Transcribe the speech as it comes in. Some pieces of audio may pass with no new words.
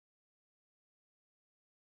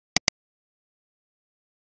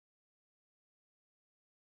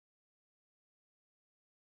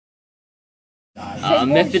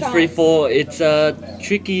Method 3-4, it's a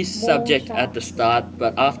tricky subject at the start,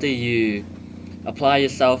 but after you apply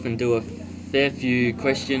yourself and do a fair few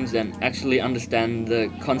questions and actually understand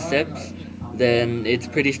the concepts, then it's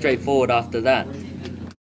pretty straightforward after that.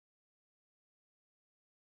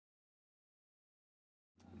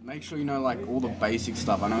 Make sure you know like all the basic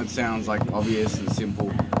stuff. I know it sounds like obvious and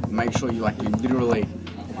simple. Make sure you literally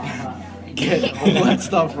get all that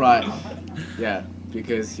stuff right. Yeah,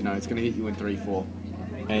 because it's gonna hit you in 3-4.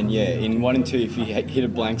 And yeah, in 1 and 2, if you hit a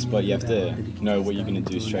blank spot, you have to know what you're going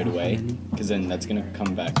to do straight away, because then that's going to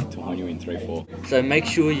come back to haunt you in 3-4. So make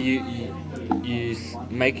sure you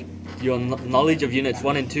make your knowledge of units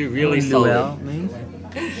 1 and 2 really solid. Means?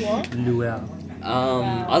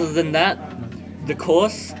 Other than that, the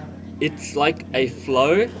course, it's like a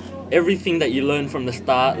flow. Everything that you learn from the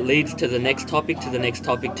start leads to the next topic, to the next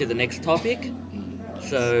topic, to the next topic.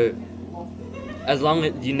 So as long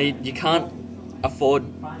as you can't afford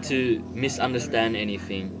to misunderstand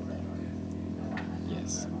anything.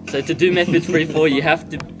 Yes. So to do Method 3-4, you have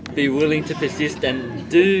to be willing to persist and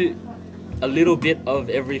do a little bit of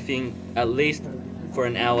everything, at least for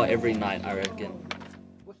an hour every night, I reckon.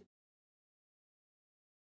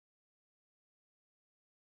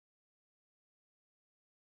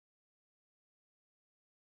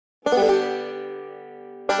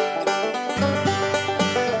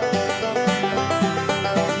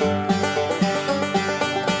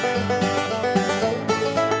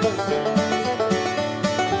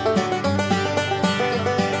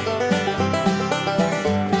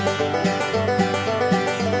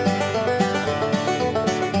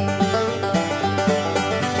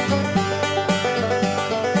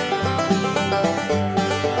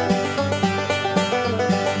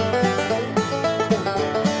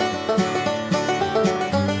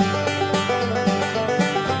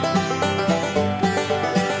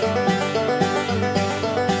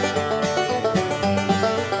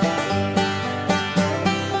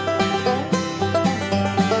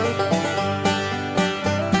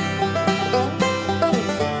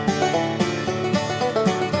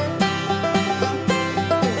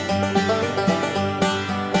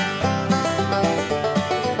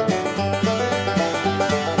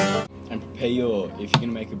 If you're going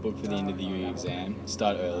to make a book for the end of the year exam,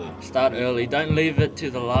 start early. Start early. Don't leave it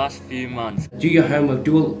to the last few months. Do your homework.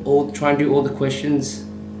 Try and do all the questions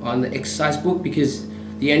on the exercise book, because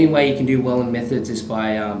the only way you can do well in methods is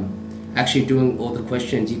by actually doing all the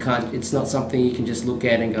questions. You can't. It's not something you can just look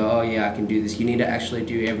at and go, oh yeah, I can do this. You need to actually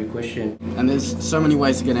do every question. And there's so many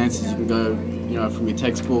ways to get answers. You can go, from your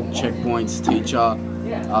textbook, checkpoints, teacher,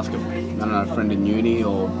 ask a friend in uni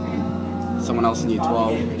or someone else in year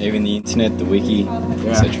 12. Even the internet, the wiki,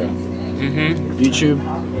 etc. YouTube.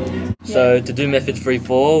 So to do Method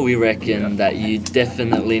 3-4, we reckon that you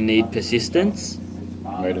definitely need persistence,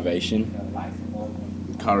 Motivation.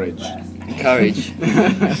 Courage. courage.